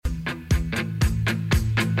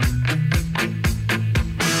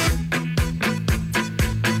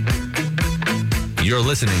You're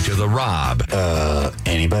listening to The Rob.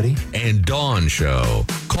 Anybody? And Dawn Show.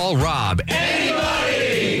 Call Rob.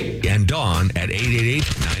 Anybody! And Dawn at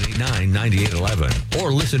 888-989-9811.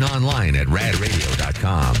 Or listen online at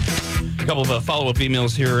radradio.com. A couple of follow-up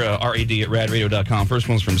emails here, rad@radradio.com. First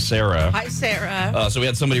one's from Sarah. Hi, Sarah. So we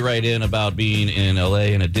had somebody write in about being in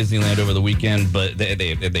L.A. and at Disneyland over the weekend, but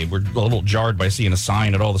they were a little jarred by seeing a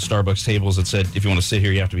sign at all the Starbucks tables that said, if you want to sit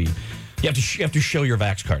here, you have to show your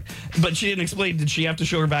Vax card. But she didn't explain, did she have to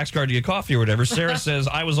show her Vax card to get coffee or whatever? Sarah says,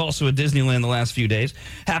 I was also at Disneyland the last few days.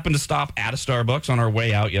 Happened to stop at a Starbucks on our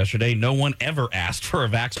way out yesterday. No one ever asked for a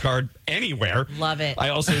Vax card anywhere. Love it. I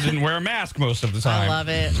also didn't wear a mask most of the time. I love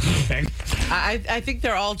it. Okay. I think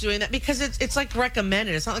they're all doing that because it's like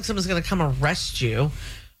recommended. It's not like someone's going to come arrest you.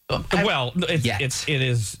 Well, the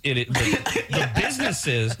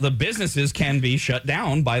businesses can be shut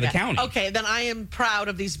down by the county. Okay, then I am proud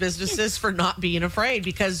of these businesses for not being afraid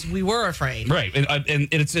because we were afraid. Right, and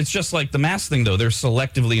it's just like the mask thing though. They're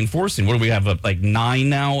selectively enforcing. What do we have? Like 9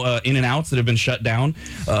 now in and outs that have been shut down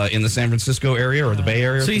in the San Francisco area or the Bay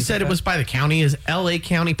Area. So you said it was by the county. Is L.A.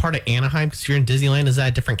 County part of Anaheim? Because you're in Disneyland, is that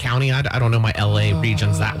a different county? I don't know my L.A.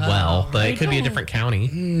 regions that well, but it could be a different county.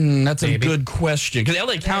 That's a good question because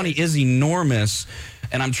L.A. County is enormous,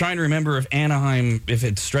 and I'm trying to remember if Anaheim, if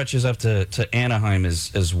it stretches up to Anaheim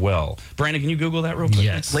as well. Brandon, can you Google that real quick?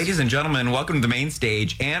 Yes. Ladies and gentlemen, welcome to the main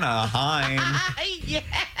stage, Anaheim. Yeah.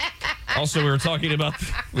 Also, we were talking about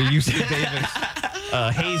the UC Davis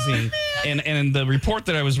hazing, and the report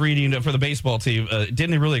that I was reading for the baseball team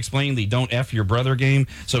didn't really explain the "Don't F Your Brother" game.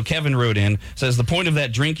 So Kevin wrote in, says the point of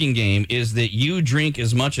that drinking game is that you drink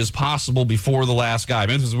as much as possible before the last guy. I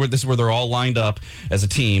mean, this is where they're all lined up as a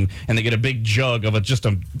team, and they get a big jug of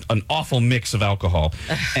an awful mix of alcohol.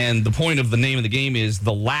 And the point of the name of the game is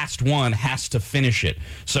the last one has to finish it.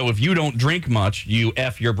 So if you don't drink much, you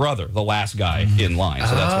F your brother, the last guy in line.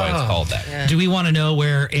 So that's why it's called that. Yeah. Do we want to know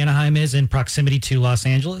where Anaheim is in proximity to Los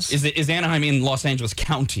Angeles? Is Anaheim in Los Angeles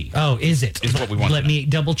County? Oh, is it? Is what we want. Let me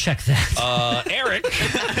double check that. Eric.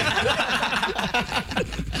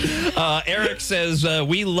 Eric says,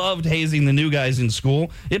 we loved hazing the new guys in school.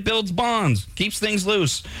 It builds bonds, keeps things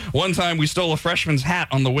loose. One time we stole a freshman's hat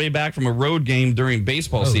on the way back from a road game during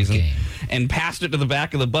baseball season and passed it to the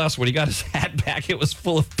back of the bus. When he got his hat back, it was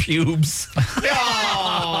full of pubes.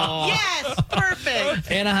 Yes, perfect.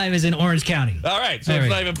 Anaheim is in Orange County. All right, so it's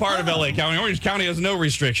not even part of L.A. County. Orange County has no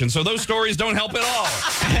restrictions, so those stories don't help at all.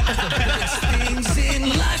 Things in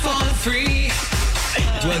life are free.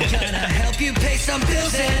 We're gonna help you pay some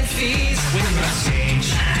bills and fees. With Rough Change,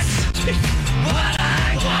 that's what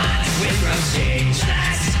I want. With Rough Change,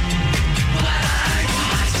 that's what I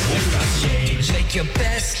want. With Rough Change, make your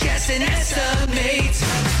best guess and estimate.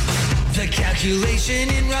 The calculation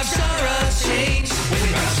in Roughs are a change.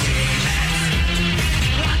 With Rough Change,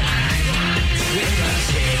 that's what I want. With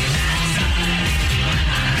Rough Change, that's what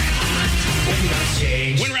I want. With Rough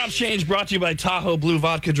Change. When Ralph's Change, brought to you by Tahoe Blue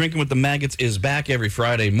Vodka. Drinking with the Maggots is back every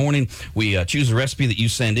Friday morning. We choose a recipe that you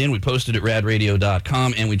send in. We post it at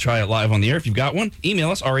radradio.com, and we try it live on the air. If you've got one,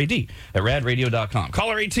 email us, rad@radradio.com.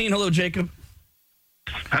 Caller 18, hello, Jacob.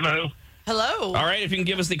 Hello. Hello. All right, if you can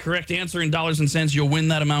give us the correct answer in dollars and cents, you'll win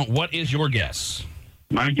that amount. What is your guess?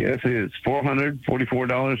 My guess is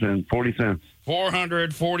 $444.40.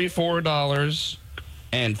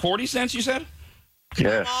 $444.40, you said?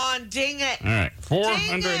 Yes. Come on, ding it. All right,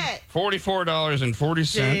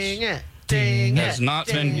 $444.40. Ding it. Ding Has it. not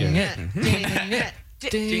been Ding given. it. Ding it.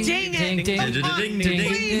 Ding it. ding, Come ding, on, ding, please,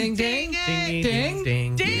 ding, ding it. Ding.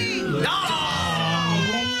 Ding.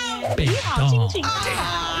 Big dong.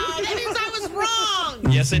 Oh, that means I was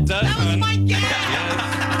wrong. Yes, it does. That was my guess.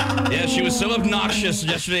 Yeah, she was so obnoxious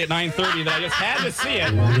yesterday at 9:30 that I just had to see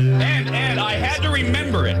it, and I had to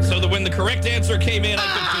remember it, so that when the correct answer came in, I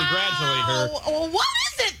could congratulate her. Oh, what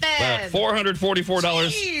is it then?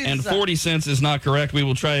 $444.40 is not correct. We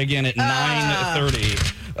will try again at 9:30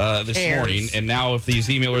 this morning. And now, if these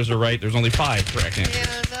emailers are right, there's only 5 correct answers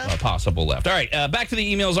possible left. All right, back to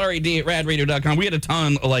the emails, rad@radradio.com. We had a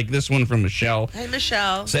ton like this one from Michelle. Hey,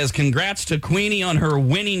 Michelle. Says, congrats to Queenie on her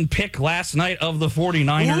winning pick last night of the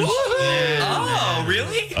 49ers. Oh,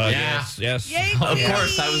 really? Yes. Yay, Of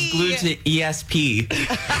course, I was glued to ESP.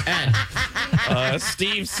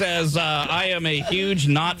 Steve says, I am a huge,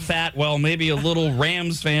 not fat, well, maybe a little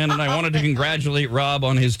Rams fan, and I wanted to congratulate Rob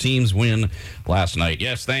on his team's win last night.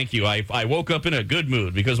 Yes, thank you. I woke up in a good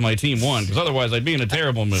mood because my team won, because otherwise I'd be in a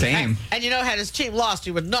terrible mood. move. Same. And had his team lost,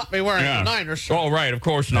 he would not be wearing the Niners shirt. Oh, right. Of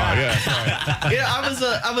course not. Yeah. Right.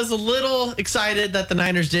 I was a little excited that the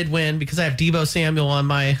Niners did win because I have Deebo Samuel on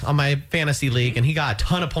my fantasy league, and he got a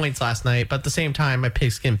ton of points last night. But at the same time, my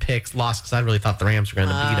pigskin picks lost because I really thought the Rams were going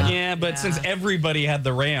to beat him. Yeah, but since everybody had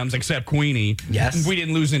the Rams except Queenie, Yes. we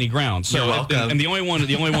didn't lose any ground. So You're welcome. and the only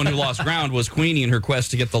one who lost ground was Queenie in her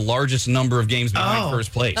quest to get the largest number of games behind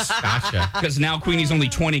first place. Gotcha. Because now Queenie's only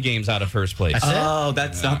 20 games out of first place. Oh,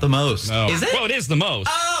 that's not the most. No. Is it? Well, it is the most.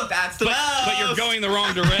 Oh, that's the most. But you're going the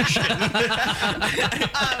wrong direction.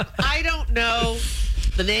 I don't know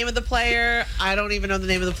the name of the player. I don't even know the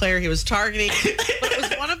name of the player he was targeting. But it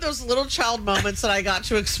was one of those little child moments that I got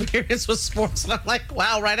to experience with sports. And I'm like,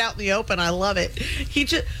 wow, right out in the open. I love it.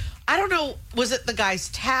 I don't know, was it the guy's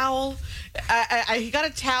towel? He got a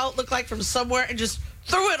towel, it looked like from somewhere, and just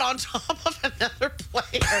threw it on top of another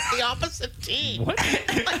player, the opposite team. What?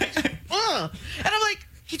 And I'm like,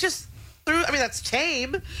 he just threw, that's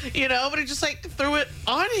tame, but he just threw it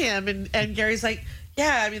on him. And Gary's like,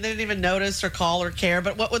 yeah, they didn't even notice or call or care,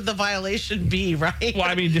 but what would the violation be, right?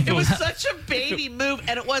 Well, it was such a baby move,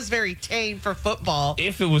 and it was very tame for football.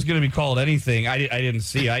 If it was going to be called anything, I didn't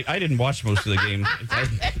see. I didn't watch most of the game.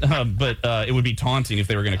 But it would be taunting if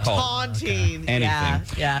they were going to call Taunting.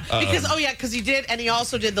 anything. Yeah. Because he did, and he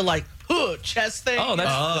also did the chest thing. Oh, that's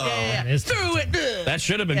yeah. Threw it. that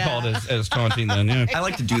should have been called as taunting then. Yeah. I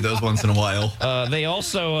like to do those once in a while. They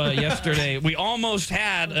also yesterday we almost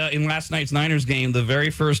had in last night's Niners game the very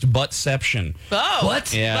first buttception. Oh,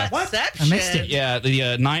 What? Yeah. Buttception. I missed it. Yeah,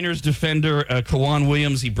 the Niners defender Kawan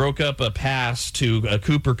Williams, he broke up a pass to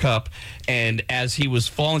Cooper Kupp, and as he was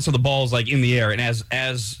falling, so the ball's in the air, and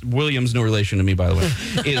as Williams, no relation to me by the way,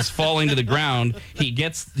 is falling to the ground, he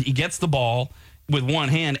gets the ball with one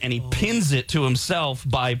hand and he pins it to himself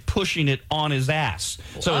by pushing it on his ass.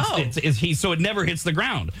 So so it never hits the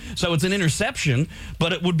ground. So it's an interception,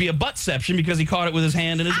 but it would be a buttception because he caught it with his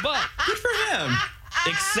hand in his butt. Good for him.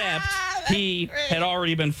 Except he had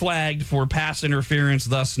already been flagged for pass interference,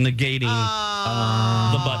 thus negating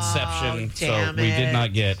the buttception. So we did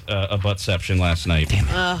not get a buttception last night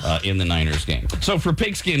in the Niners game. So for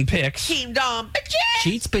Pigskin Picks, Team Dom.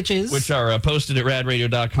 Cheats, bitches. which are posted at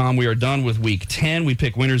radradio.com, we are done with week 10. We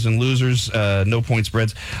pick winners and losers, no point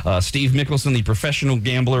spreads. Steve Mickelson, the professional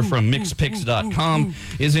gambler from mixpicks.com,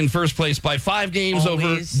 is in first place by 5 games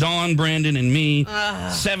Always. over Dawn, Brandon, and me,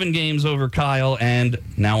 7 games over Kyle, and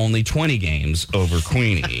now only 20 games over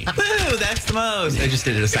Queenie. Woo, that's the most. I just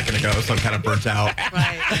did it a second ago, so I'm kind of burnt out.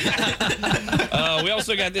 Right. We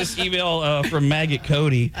also got this email from Maggot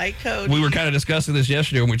Cody. Hi, Cody. We were kind of discussing this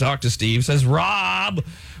yesterday when we talked to Steve. Says, Rob,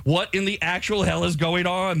 what in the actual hell is going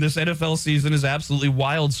on? This NFL season is absolutely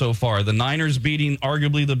wild so far. The Niners beating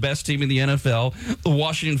arguably the best team in the NFL. The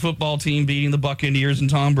Washington football team beating the Buccaneers and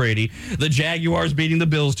Tom Brady. The Jaguars beating the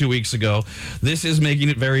Bills 2 weeks ago. This is making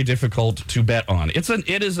it very difficult to bet on.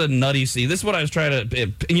 It is a nutty season. This is what I was trying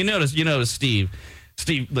to... And you notice Steve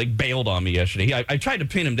bailed on me yesterday. I tried to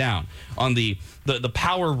pin him down on the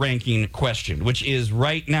power ranking question, which is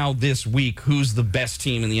right now this week, who's the best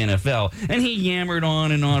team in the NFL? And he yammered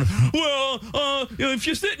on and on. Well, if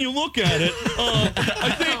you sit and you look at it,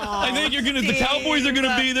 I think the Cowboys are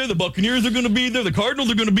gonna be there, the Buccaneers are gonna be there, the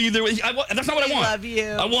Cardinals are gonna be there. That's not what I want. love you.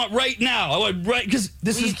 I want right now. Because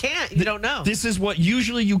You can't. You don't know. This is what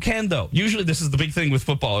usually you can, though. Usually this is the big thing with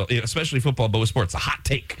football, especially football, but with sports, a hot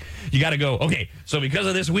take. You got to go, okay, so because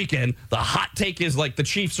of this weekend, the hot take is the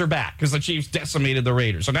Chiefs are back because the Chiefs decimated the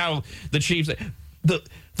Raiders. So now the Chiefs, the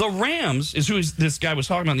Rams is who this guy was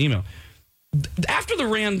talking about in the email. After the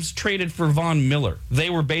Rams traded for Von Miller, they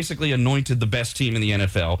were basically anointed the best team in the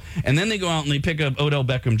NFL. And then they go out and they pick up Odell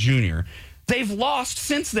Beckham Jr. They've lost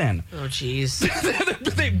since then. Oh, jeez.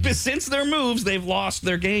 Since their moves, they've lost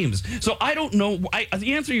their games. So I don't know.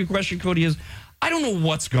 The answer to your question, Cody, is I don't know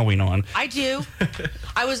what's going on. I do.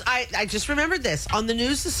 I just remembered this. On the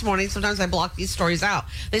news this morning, sometimes I block these stories out.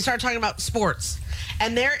 They started talking about sports.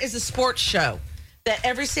 And there is a sports show that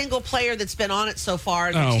every single player that's been on it so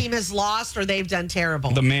far, the team has lost or they've done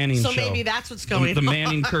terrible. The Manning show. So maybe that's what's going on. The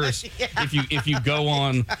Manning curse. Yeah. If you go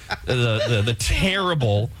on the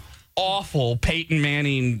terrible, awful Peyton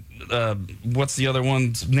Manning, what's the other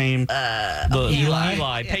one's name?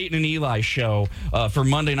 Eli. Peyton and Eli show for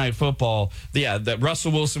Monday Night Football. Yeah, that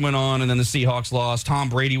Russell Wilson went on, and then the Seahawks lost. Tom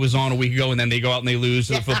Brady was on a week ago, and then they go out and they lose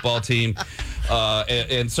to the football team.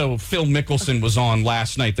 And so Phil Mickelson was on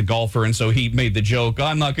last night, the golfer, and so he made the joke,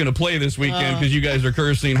 I'm not going to play this weekend because you guys are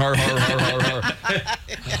cursing. Har, har, har, har, har.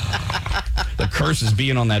 curses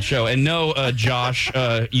being on that show. And no, Josh,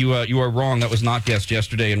 you are wrong. That was not guessed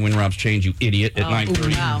yesterday in Win Rob's Change, you idiot, at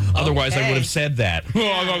 9:30. Wow. Otherwise, I Okay. would have said that.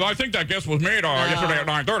 Oh, I think that guess was made yesterday at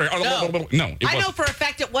 9:30. No, it I know wasn't. for a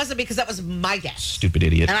fact it wasn't because that was my guess. Stupid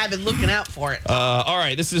idiot. And I've been looking out for it. All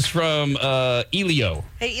right, this is from Elio.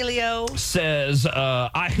 Hey, Elio. Says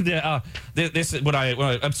this is what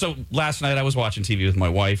I so last night I was watching TV with my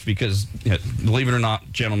wife because believe it or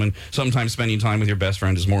not, gentlemen, sometimes spending time with your best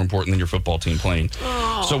friend is more important than your football team playing.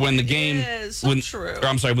 So when the game is so true. or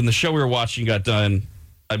I'm sorry, when the show we were watching got done,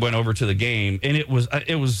 I went over to the game and it was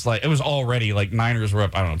already like Niners were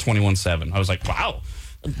up, I don't know, 21-7. I was like, wow,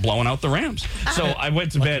 blowing out the Rams. So I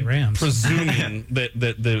went to bed Rams. presuming that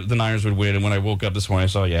the Niners would win. And when I woke up this morning, I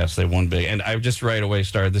saw, yes, they won big. And I just right away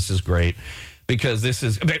started, this is great. Because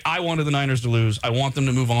I wanted the Niners to lose. I want them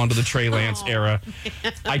to move on to the Trey Lance era.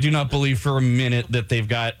 I do not believe for a minute that they've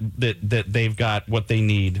got what they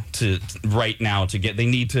need to right now to get. They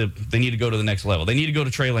need to go to the next level. They need to go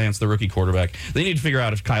to Trey Lance, the rookie quarterback. They need to figure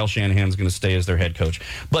out if Kyle Shanahan's going to stay as their head coach.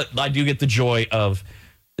 But I do get the joy of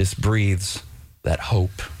this breathes that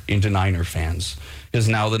hope into Niner fans. Because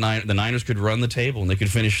now the Niners could run the table and they could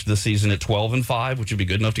finish the season at 12-5, which would be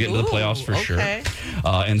good enough to get into the playoffs for sure.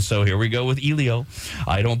 And so here we go with Elio.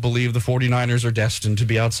 I don't believe the 49ers are destined to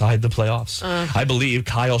be outside the playoffs. I believe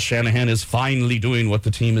Kyle Shanahan is finally doing what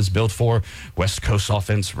the team is built for. West Coast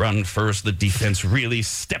offense run first. The defense really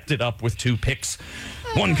stepped it up with 2 picks.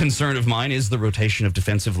 One concern of mine is the rotation of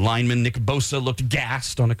defensive linemen. Nick Bosa looked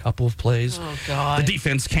gassed on a couple of plays. Oh, God. The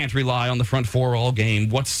defense can't rely on the front four all game.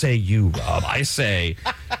 What say you, Rob? I say,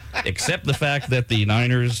 accept the fact that the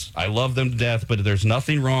Niners, I love them to death, but there's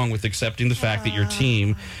nothing wrong with accepting the fact that your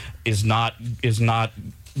team is not.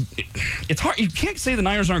 It's hard. You can't say the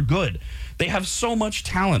Niners aren't good. They have so much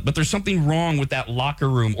talent, but there's something wrong with that locker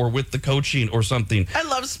room or with the coaching or something. I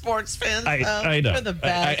love sports fans. I know. They're the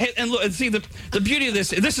best. And look, and see the beauty of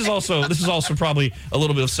this is also probably a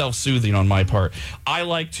little bit of self-soothing on my part. I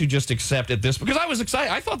like to just accept at this because I was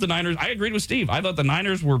excited. I thought the Niners. I agreed with Steve. I thought the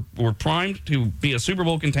Niners were primed to be a Super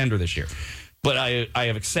Bowl contender this year, but I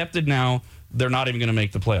have accepted now. They're not even going to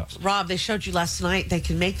make the playoffs. Rob, they showed you last night they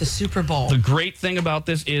can make the Super Bowl. The great thing about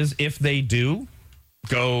this is if they do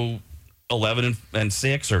go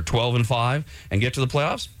 11-6 or 12-5 and get to the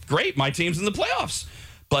playoffs, great. My team's in the playoffs.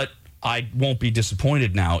 But I won't be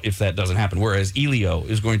disappointed now if that doesn't happen. Whereas Elio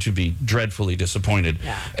is going to be dreadfully disappointed.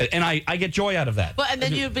 Yeah. And I get joy out of that. Well, and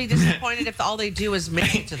then you'd be disappointed if all they do is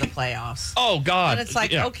make it to the playoffs. Oh, God. And it's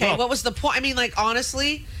like, Yeah. okay, Well, what was the point? I mean, like,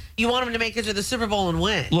 honestly, you want them to make it to the Super Bowl and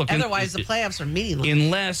win. Look, Otherwise, the playoffs are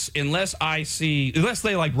meaningless. unless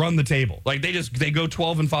they like run the table. Like they go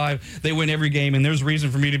 12-5, they win every game, and there's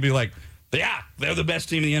reason for me to be like, yeah, they're the best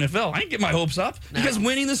team in the NFL. I ain't get my hopes up because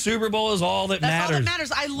winning the Super Bowl is all that matters. That's all that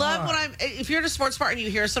matters. I love when if you're at a sports bar and you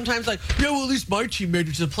hear sometimes like, yeah, well, at least my team made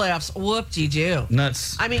it to the playoffs. Whoop-de-doo.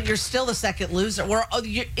 Nuts. I mean, you're still the second loser.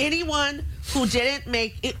 Anyone who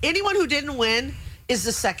didn't win is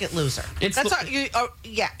the second loser. You're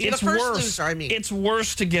the first loser, I mean. It's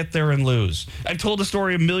worse to get there and lose. I've told the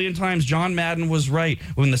story a million times. John Madden was right.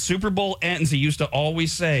 When the Super Bowl ends, he used to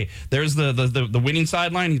always say, there's the winning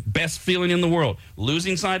sideline, best feeling in the world.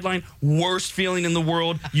 Losing sideline, worst feeling in the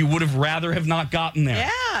world. You would have rather have not gotten there.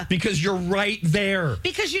 Yeah. Because you're right there.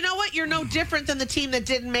 Because you know what? You're no different than the team that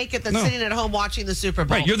didn't make it that's sitting at home watching the Super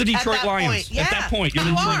Bowl. Right, you're the Detroit Lions. Point. Yeah, at that point, you're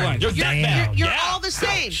the you Detroit are. Lions. You're all the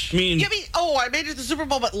same. Ouch. I mean, I made it to the Super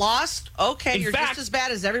Bowl but lost? Okay, you're just as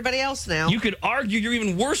bad as everybody else now. You could argue you're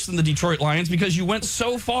even worse than the Detroit Lions because you went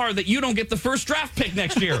so far that you don't get the first draft pick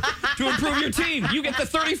next year to improve your team. You get the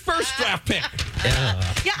 31st draft pick.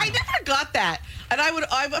 Yeah, I never got that. And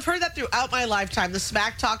I've heard that throughout my lifetime, the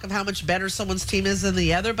smack talk of how much better someone's team is than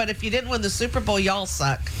the other. But if you didn't win the Super Bowl, y'all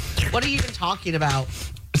suck. What are you even talking about?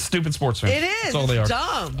 Stupid sports fans. It is. That's all they are.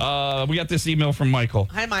 Dumb. We got this email from Michael.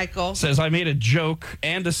 Hi, Michael. Says, I made a joke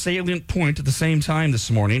and a salient point at the same time this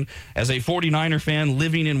morning. As a 49er fan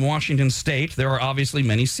living in Washington State, there are obviously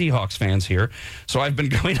many Seahawks fans here. So I've been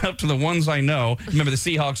going up to the ones I know. Remember, the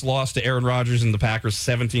Seahawks lost to Aaron Rodgers and the Packers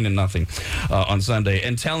 17-0 on Sunday.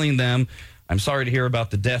 And telling them, I'm sorry to hear about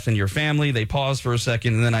the death in your family. They pause for a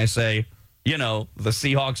second, and then I say, the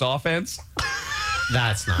Seahawks offense.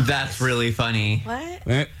 That's really funny.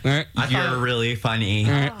 What? You're really funny.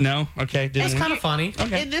 No? Okay. It's kind of funny.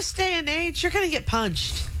 Okay. In this day and age, you're going to get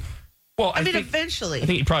punched. Well, I mean, eventually. I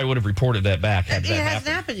think he probably would have reported that back. Had It that hasn't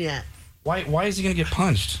happened. happened yet. Why is he going to get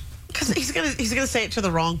punched? Because he's gonna say it to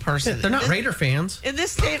the wrong person. They're not Raider fans. In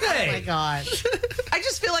this day, oh my god! I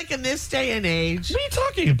just feel like in this day and age, What are you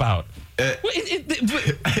talking about?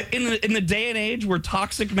 In the day and age where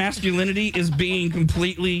toxic masculinity is being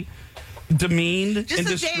completely demeaned Just and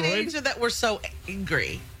the day and destroyed. age that we're so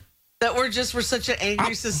angry. That we're such an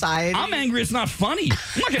angry society. I'm angry. It's not funny.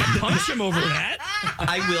 I'm not going to punch him over that.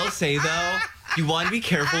 I will say though, you want to be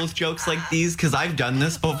careful with jokes like these because I've done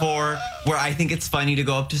this before where I think it's funny to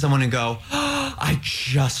go up to someone and go, oh, I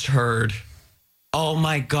just heard. Oh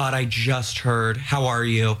my God, I just heard. How are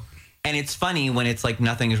you? And it's funny when it's like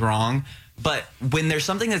nothing is wrong. But when there's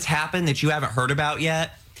something that's happened that you haven't heard about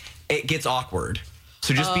yet, it gets awkward.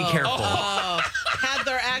 So just be careful. Had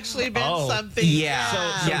there actually been something?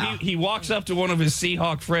 Yeah. So he walks up to one of his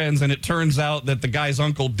Seahawk friends, and it turns out that the guy's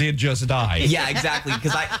uncle did just die. Yeah, exactly.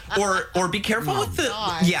 Because or be careful with the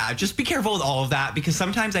just be careful with all of that because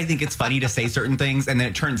sometimes I think it's funny to say certain things and then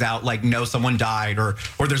it turns out like no, someone died or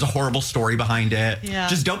there's a horrible story behind it. Yeah.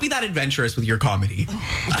 Just don't be that adventurous with your comedy.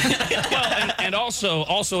 Well, and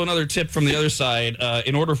also another tip from the other side: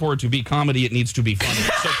 in order for it to be comedy, it needs to be funny.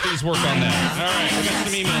 So please work on that. All right, we got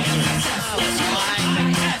some emails.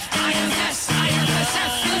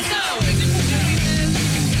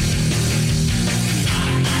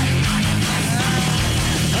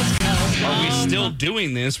 Are we still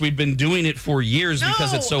doing this? We've been doing it for years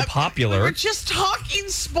because it's so popular. We were just talking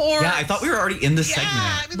sports. Yeah, I thought we were already in the segment.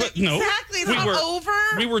 I mean, But no, exactly. It's not over.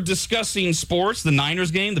 We were discussing sports, the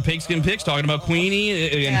Niners game, the Pigskin Picks, talking about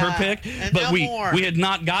Queenie and her pick. and But no more. we had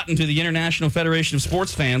not gotten to the International Federation of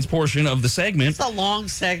Sports Fans portion of the segment. It's a long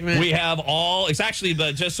segment. We have it's actually,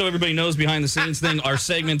 just so everybody knows behind the scenes thing, our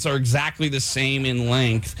segments are exactly the same in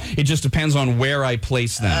length. It just depends on where I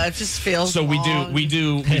place them. it just feels So long. we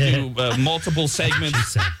do multiple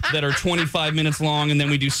segments that are 25 minutes long, and then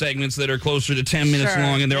we do segments that are closer to 10 minutes Sure.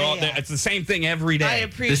 long, and Yeah. it's the same thing every day. I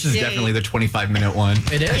appreciate This is definitely the 25-minute one.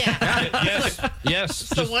 It is. Yes.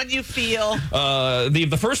 the one you feel.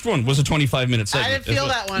 The first one was a 25-minute segment. I didn't feel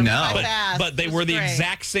that one. No. My fast. But they It was were the great.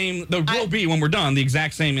 exact same. They will be when we're done the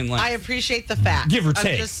exact same in length. I appreciate the fact. Give or I'm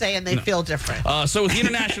take. just saying they feel different. So with the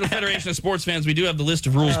International Federation of Sports Fans, we do have the list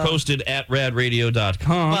of rules posted at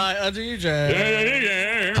radradio.com. By a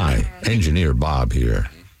DJ. Hi, Engineer Bob here.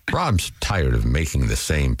 Rob's tired of making the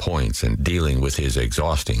same points and dealing with his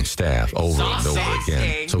exhausting staff over and over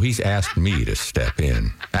again, so he's asked me to step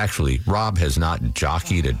in. Actually, Rob has not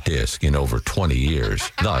jockeyed a disc in over 20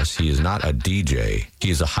 years. Thus, he is not a DJ. He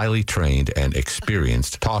is a highly trained and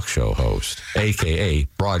experienced talk show host, a.k.a.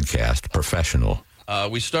 broadcast professional.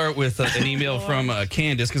 We start with an email from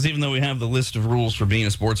Candace, because even though we have the list of rules for being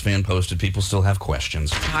a sports fan posted, people still have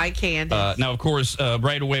questions. Hi, Candace. Now, of course,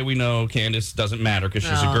 right away we know Candace doesn't matter because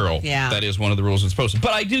she's a girl. Yeah. That is one of the rules that's posted.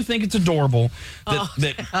 But I do think it's adorable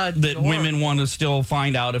that adorable. women want to still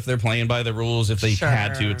find out if they're playing by the rules, if they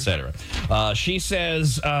had to, etc. She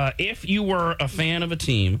says, if you were a fan of a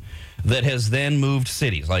team that has then moved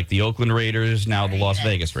cities, like the Oakland Raiders, now the Las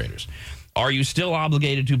Vegas Raiders, are you still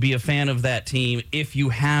obligated to be a fan of that team if you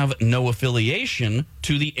have no affiliation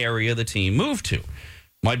to the area the team moved to?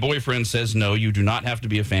 My boyfriend says, no, you do not have to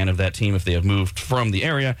be a fan of that team if they have moved from the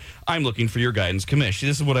area. I'm looking for your guidance, Kamish.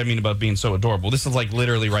 This is what I mean about being so adorable. This is like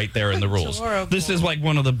literally right there in the rules. Adorable. This is like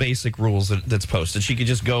one of the basic rules that's posted. She could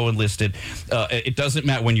just go and list it. It doesn't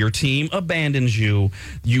matter when your team abandons you.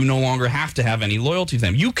 You no longer have to have any loyalty to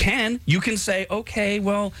them. You can say, okay,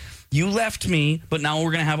 well, you left me, but now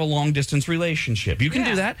we're going to have a long-distance relationship. You can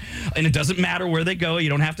do that, and it doesn't matter where they go. You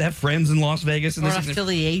don't have to have friends in Las Vegas. or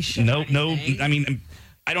affiliation. No. I mean,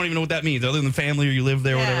 I don't even know what that means, other than family or you live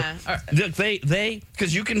there or whatever. They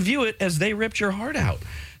because you can view it as they ripped your heart out.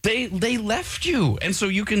 They left you, and so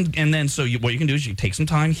you can, and then what you can do is you take some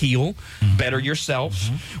time, heal, better yourself,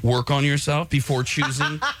 work on yourself before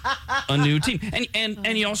choosing a new team,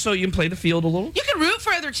 and you also you can play the field a little. You can root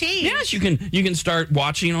for other teams. Yes, you can start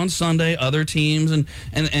watching on Sunday other teams and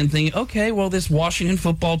think, okay, well, this Washington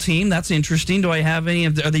football team, that's interesting. Do I have any?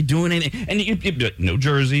 Are they doing anything? And you no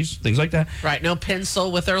jerseys, things like that. Right, no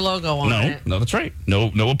pencil with their logo on it. No, that's right. No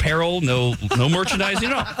apparel, no merchandising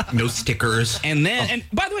at all. No stickers. And then, and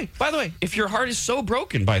by the way, if your heart is so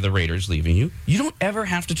broken by the Raiders leaving you, you don't ever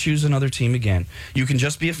have to choose another team again. You can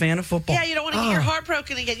just be a fan of football. Yeah, you don't want to get your heart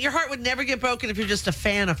broken again. Your heart would never get broken if you're just a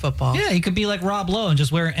fan of football. Yeah, you could be like Rob Lowe and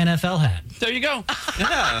just wear an NFL hat. There you go.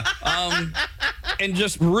 Yeah. And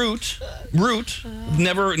just root.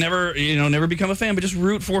 Never become a fan, but just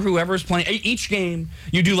root for whoever's playing. Each game,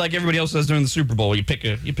 you do like everybody else does during the Super Bowl. You pick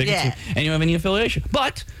a team, and you don't have any affiliation.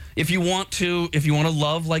 But if you want to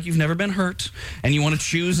love like you've never been hurt, and you want to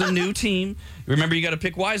choose a new team, remember you got to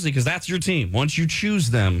pick wisely because that's your team. Once you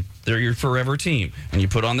choose them, they're your forever team, and you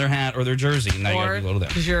put on their hat or their jersey. And now you got to be loyal to them.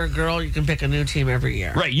 Because you're a girl, you can pick a new team every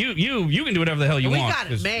year. Right, you can do whatever the hell you We want.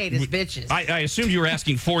 got it made as bitches. I assumed you were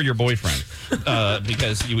asking for your boyfriend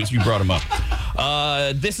because you brought him up.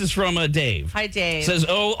 This is from Dave. Hi, Dave. Says,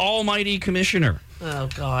 "Oh, almighty commissioner, Oh,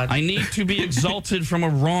 God. I need to be exalted from a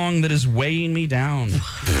wrong that is weighing me down."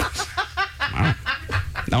 Wow.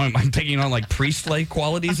 Now I'm taking on like priest-like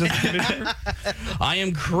qualities as the commissioner. "I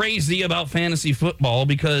am crazy about fantasy football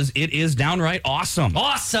because it is downright awesome.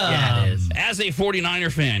 Awesome. Yeah, it is. As a 49er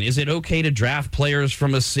fan, is it okay to draft players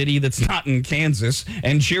from a city that's not in Kansas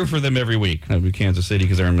and cheer for them every week?" That would be Kansas City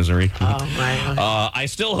because they're in Missouri. Oh, my. "I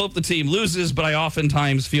still hope the team loses, but I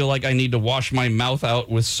oftentimes feel like I need to wash my mouth out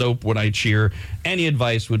with soap when I cheer. Any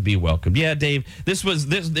advice would be welcome." Yeah, Dave, this was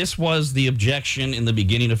the objection in the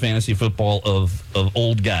beginning of fantasy football of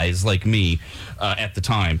old guys like me at the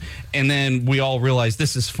time, and then we all realized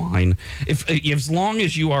this is fine if as long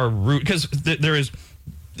as you are because there is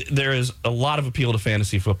a lot of appeal to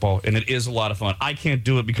fantasy football, and it is a lot of fun. I can't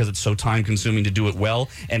do it because it's so time-consuming to do it well,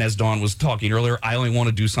 and as Dawn was talking earlier, I only want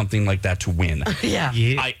to do something like that to win. Yeah.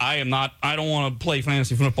 I don't want to play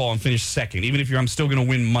fantasy football and finish second, even if I'm still going to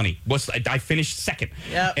win money. I finished second,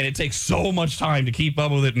 Yep. and it takes so much time to keep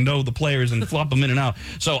up with it and know the players and flop them in and out.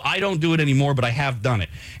 So I don't do it anymore, but I have done it.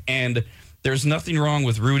 And there's nothing wrong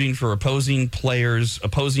with rooting for opposing players,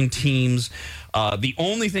 opposing teams. The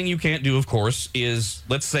only thing you can't do, of course, is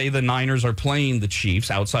let's say the Niners are playing the Chiefs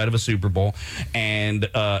outside of a Super Bowl, and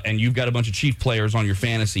you've got a bunch of Chief players on your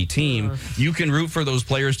fantasy team. You can root for those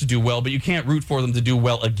players to do well, but you can't root for them to do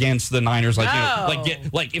well against the Niners. Like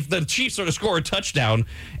if the Chiefs sort of score a touchdown,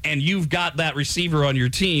 and you've got that receiver on your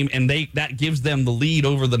team, and that gives them the lead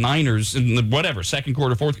over the Niners in the whatever second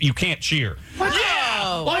quarter, fourth, you can't cheer.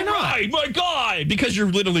 Yeah, why not? My God, because you're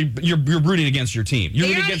rooting against your team. You're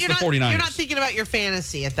rooting against the 49ers. You're not thinking about your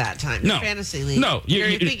fantasy at that time. No. Your fantasy league. No.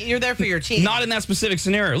 You're there for your team. Not in that specific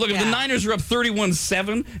scenario. Look, if the Niners are up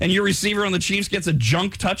 31-7 and your receiver on the Chiefs gets a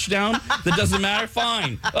junk touchdown that doesn't matter,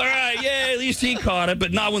 fine. All right, yeah, at least he caught it,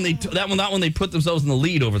 but not when they put themselves in the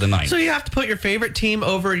lead over the Niners. So you have to put your favorite team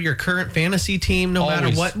over your current fantasy team, no matter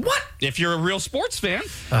what. What? If you're a real sports fan. In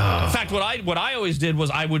fact, what I always did was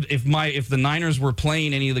I would if the Niners were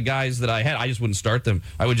playing any of the guys that I had, I just wouldn't start them.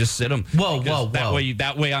 I would just sit them. Whoa.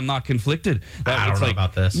 That way I'm not conflicted. I don't know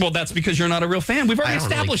about this. Well, that's because you're not a real fan. We've already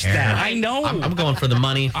established that. I know. I'm going for the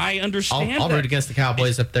money. I understand. I'll root against the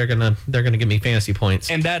Cowboys if they're gonna give me fantasy points.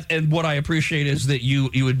 And what I appreciate is that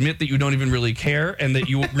you admit that you don't even really care and that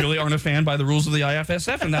you really aren't a fan by the rules of the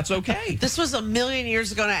IFSF, and that's okay. This was a million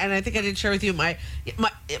years ago, and I think I did share with you. My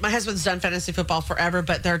husband's done fantasy football forever,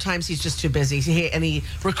 but there are times he's just too busy, and he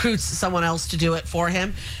recruits someone else to do it for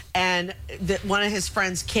him. And one of his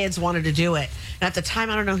friend's kids wanted to do it. And at the time,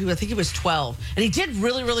 I don't know, I think he was 12. And he did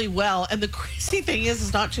really, really well. And the crazy thing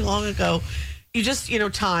is not too long ago, you just,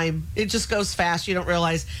 time, it just goes fast. You don't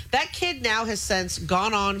realize that kid now has since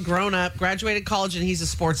gone on, grown up, graduated college, and he's a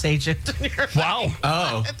sports agent. Wow. Like,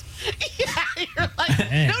 oh. Yeah, you're like,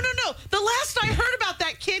 no. The last I heard about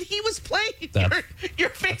that kid, he was playing your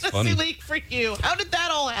fantasy league for you. How did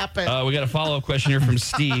that all happen? We got a follow-up question here from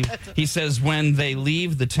Steve. He says, when they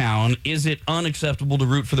leave the town, is it unacceptable to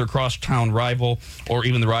root for their cross-town rival or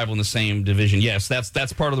even the rival in the same division? Yes,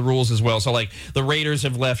 that's part of the rules as well. So, like, the Raiders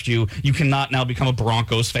have left you. You cannot now become a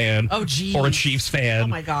Broncos fan or a Chiefs fan oh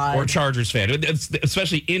my God. or a Chargers fan.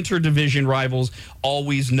 Especially interdivision rivals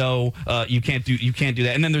always know you can't do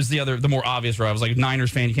that. And then there's the more obvious rivals, like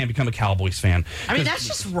Niners fan, you can't become a Cowboys fan. I mean, that's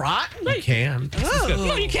just rotten. You can.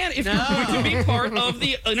 No, you can't. If you can be part of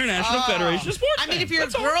the International Federation of Sports. I mean, if you're a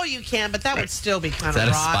girl, you can, but that would still be kind Is of that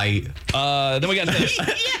a rotten. spite? Then we got this.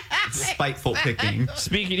 Spiteful picking.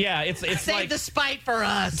 Speaking, it's Save like the spite for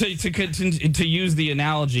us. to use the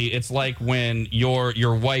analogy, it's like when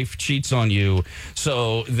your wife cheats on you,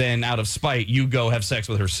 so then out of spite you go have sex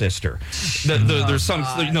with her sister. There's some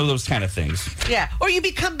those kind of things. Yeah, or you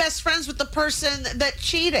become best friends with the person that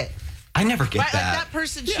cheated. I never get Right, that. like that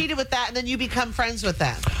person cheated with that, and then you become friends with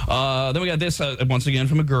them. Then we got this once again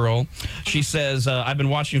from a girl. She says, I've been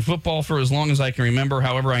watching football for as long as I can remember.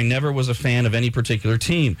 However, I never was a fan of any particular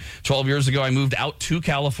team. 12 years ago, I moved out to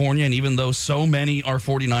California, and even though so many are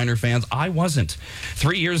 49er fans, I wasn't.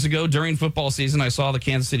 3 years ago, during football season, I saw the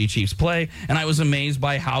Kansas City Chiefs play, and I was amazed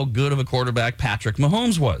by how good of a quarterback Patrick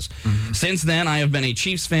Mahomes was. Mm-hmm. Since then, I have been a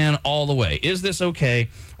Chiefs fan all the way. Is this okay?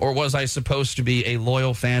 Or was I supposed to be a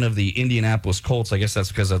loyal fan of the Indianapolis Colts? I guess that's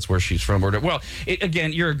because that's where she's from. Well,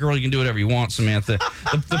 again, you're girl. You can do whatever you want, Samantha.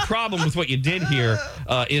 The problem with what you did here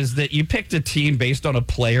is that you picked a team based on a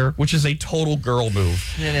player, which is a total girl move.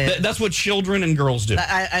 It is. That's what children and girls do.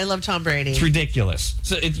 I love Tom Brady. It's ridiculous.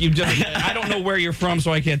 So I don't know where you're from,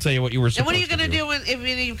 so I can't tell you what you were supposed And what are you to going to do when if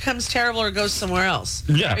he becomes terrible or goes somewhere else?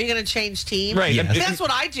 Yeah. Are you going to change team? Right. Yes. That's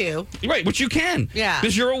what I do. Right, which you can. Yeah.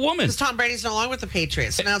 Because you're a woman. Because Tom Brady's no longer with the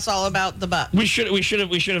Patriots. So now it's all about the Bucs. We should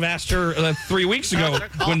have asked her 3 weeks ago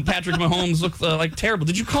when Patrick Mahomes looked like terrible.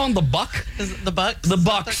 Did you call him the Buck? Is it the Bucs? The Is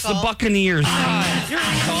that what Bucks, they're the called? Buccaneers. God, you're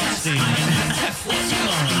exhausting.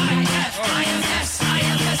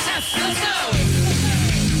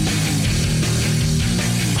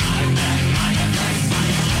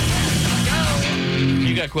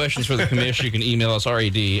 You got questions for the commish, you can email us,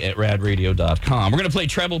 rad@radradio.com. We're going to play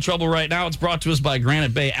Treble Trouble right now. It's brought to us by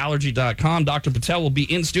GraniteBayAllergy.com. Dr. Patel will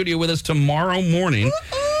be in studio with us tomorrow morning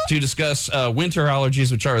to discuss winter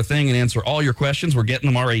allergies, which are a thing, and answer all your questions. We're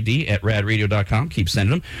getting them, rad@radradio.com. Keep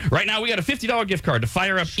sending them. Right now, we got a $50 gift card to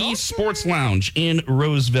Fire Up Esports Lounge in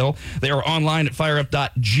Roseville. They are online at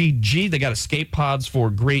fireup.gg. They got escape pods for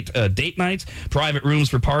great date nights, private rooms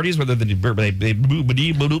for parties, whether they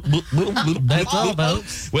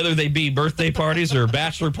be birthday parties or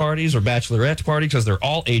bachelor parties or bachelorette parties, because they're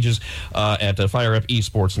all ages at Fire Up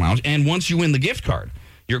Esports Lounge. And once you win the gift card,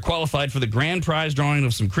 you're qualified for the grand prize drawing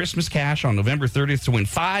of some Christmas cash on November 30th to win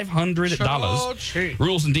 $500.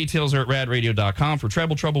 Rules and details are at radradio.com. For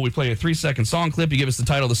Treble Trouble, we play a 3-second song clip. You give us the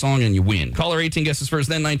title of the song and you win. Caller 18 guesses first,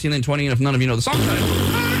 then 19, then 20. And if none of you know the song title,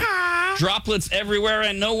 droplets everywhere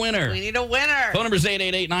and no winner. We need a winner. Phone number is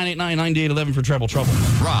 888-989-9811 for Treble Trouble.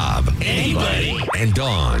 Rob, anybody, and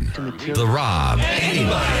Dawn. The Rob,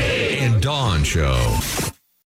 anybody, and Dawn Show.